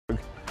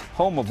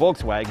home of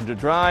Volkswagen, to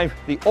drive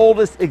the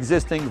oldest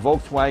existing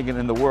Volkswagen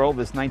in the world,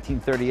 this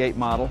 1938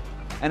 model.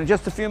 And in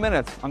just a few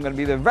minutes, I'm going to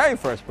be the very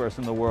first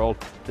person in the world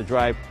to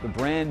drive the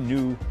brand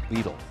new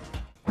Beetle.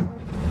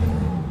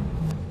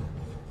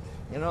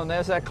 You know, and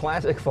there's that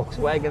classic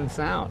Volkswagen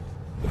sound.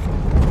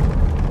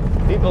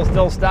 People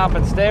still stop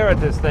and stare at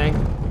this thing.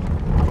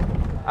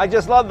 I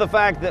just love the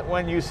fact that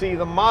when you see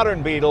the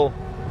modern Beetle,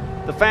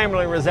 the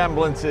family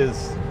resemblance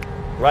is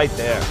right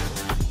there.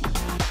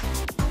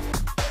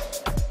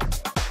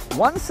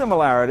 One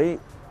similarity,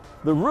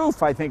 the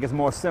roof I think is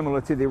more similar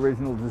to the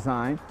original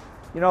design.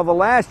 You know, the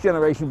last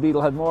generation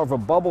Beetle had more of a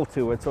bubble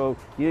to it, so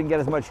you didn't get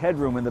as much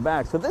headroom in the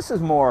back. So this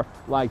is more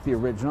like the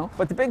original.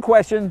 But the big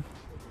question,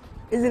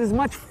 is it as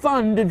much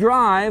fun to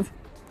drive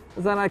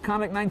as that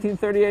iconic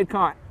 1938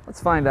 car?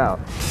 Let's find out.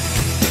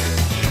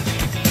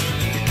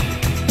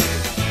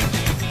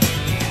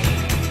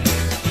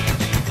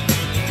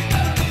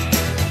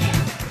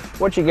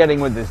 What you're getting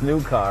with this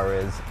new car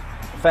is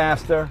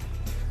faster,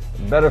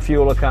 better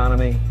fuel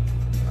economy,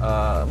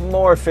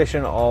 more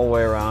efficient all the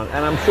way around,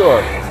 and I'm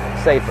sure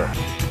safer.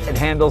 It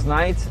handles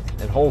nights,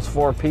 it holds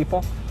 4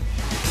 people.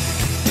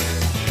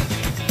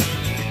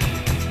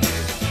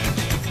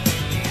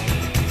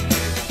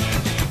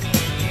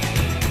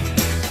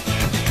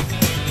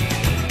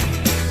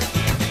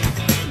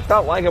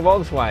 Felt like a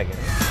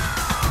Volkswagen.